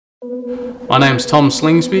My name's Tom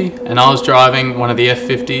Slingsby and I was driving one of the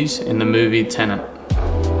F-50s in the movie Tenet.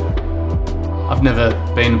 I've never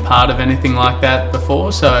been part of anything like that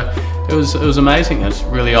before, so it was amazing. It was a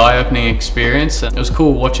really eye-opening experience. It was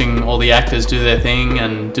cool watching all the actors do their thing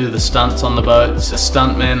and do the stunts on the boats. The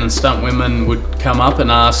stuntmen and stuntwomen would come up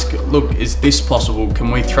and ask, look, is this possible?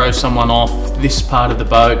 Can we throw someone off this part of the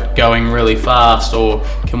boat going really fast, or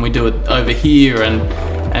can we do it over here?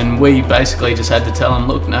 And we basically just had to tell them,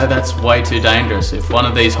 look, no, that's way too dangerous. If one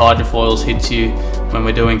of these hydrofoils hits you when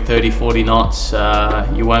we're doing 30, 40 knots,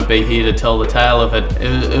 you won't be here to tell the tale of it.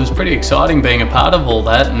 It was pretty exciting being a part of all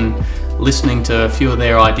that and listening to a few of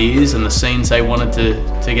their ideas and the scenes they wanted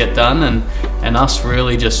to get done, and us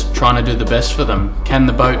really just trying to do the best for them. Can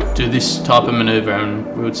the boat do this type of maneuver? And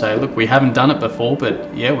we would say, look, we haven't done it before,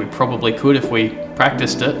 but yeah, we probably could if we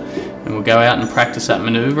practiced it. And we'll go out and practice that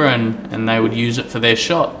maneuver, and they would use it for their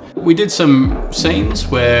shot. We did some scenes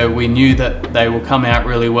where we knew that they will come out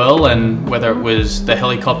really well, and whether it was the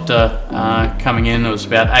helicopter coming in, it was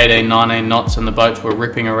about 18, 19 knots and the boats were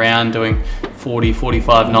ripping around doing 40,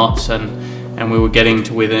 45 knots, and we were getting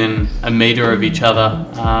to within a metre of each other.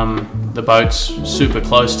 The boats super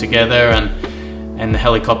close together, and the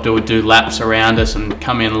helicopter would do laps around us and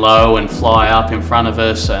come in low and fly up in front of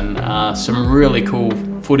us, and some really cool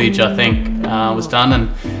footage I think was done,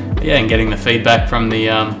 and yeah, and getting the feedback from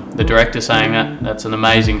the director saying that that's an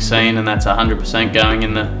amazing scene and that's 100% going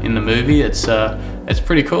in the movie. It's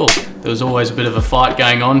pretty cool. There was always a bit of a fight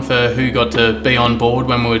going on for who got to be on board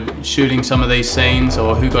when we were shooting some of these scenes,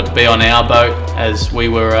 or who got to be on our boat, as we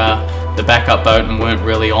were the backup boat and weren't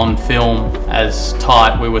really on film as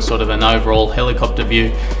tight. We were sort of an overall helicopter view,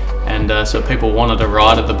 and so people wanted a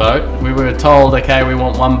ride of the boat. We were told, okay, we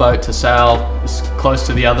want one boat to sail as close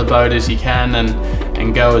to the other boat as you can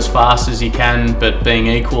and go as fast as you can, but being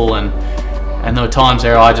equal, and there were times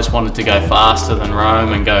there I just wanted to go faster than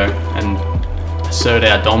Rome and go and assert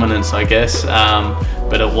our dominance, I guess,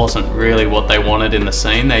 but it wasn't really what they wanted in the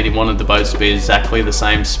scene. They wanted the boats to be exactly the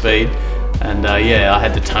same speed, and yeah, I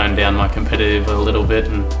had to tone down my competitive a little bit,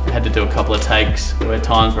 and I had to do a couple of takes. There were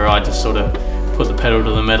times where I just sort of put the pedal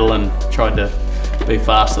to the metal and tried to be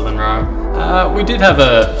faster than Rome. We did have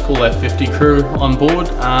a full F-50 crew on board.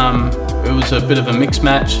 It was a bit of a mix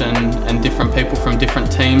match and different people from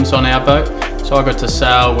different teams on our boat. So I got to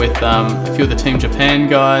sail with a few of the Team Japan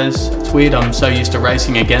guys. It's weird, I'm so used to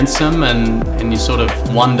racing against them, and you sort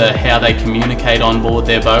of wonder how they communicate on board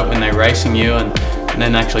their boat when they're racing you, and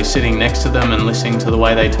then actually sitting next to them and listening to the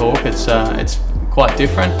way they talk. It's quite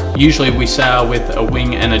different. Usually we sail with a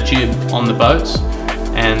wing and a jib on the boats,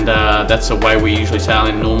 and that's the way we usually sail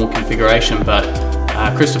in normal configuration, but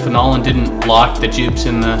Christopher Nolan didn't like the jibs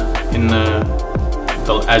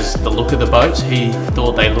as the look of the boats. He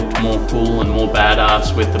thought they looked more cool and more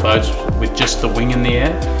badass with the boats with just the wing in the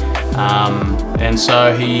air, and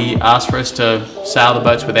so he asked for us to sail the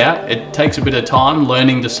boats without. It takes a bit of time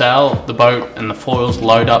learning to sail the boat, and the foils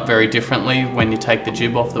load up very differently when you take the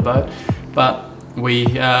jib off the boat, but we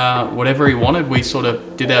whatever he wanted, we sort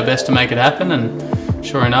of did our best to make it happen, and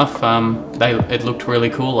sure enough, it looked really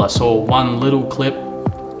cool. I saw one little clip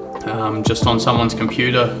just on someone's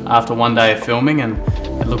computer after one day of filming, and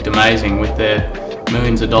it looked amazing with their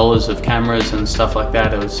millions of dollars of cameras and stuff like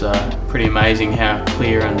that. It was pretty amazing how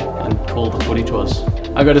clear and cool the footage was.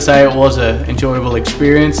 I got to say, it was an enjoyable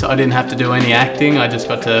experience. I didn't have to do any acting. I just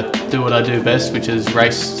got to do what I do best, which is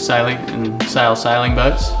race sailing and sail sailing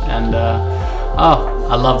boats, and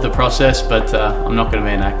I love the process, but I'm not going to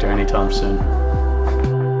be an actor anytime soon.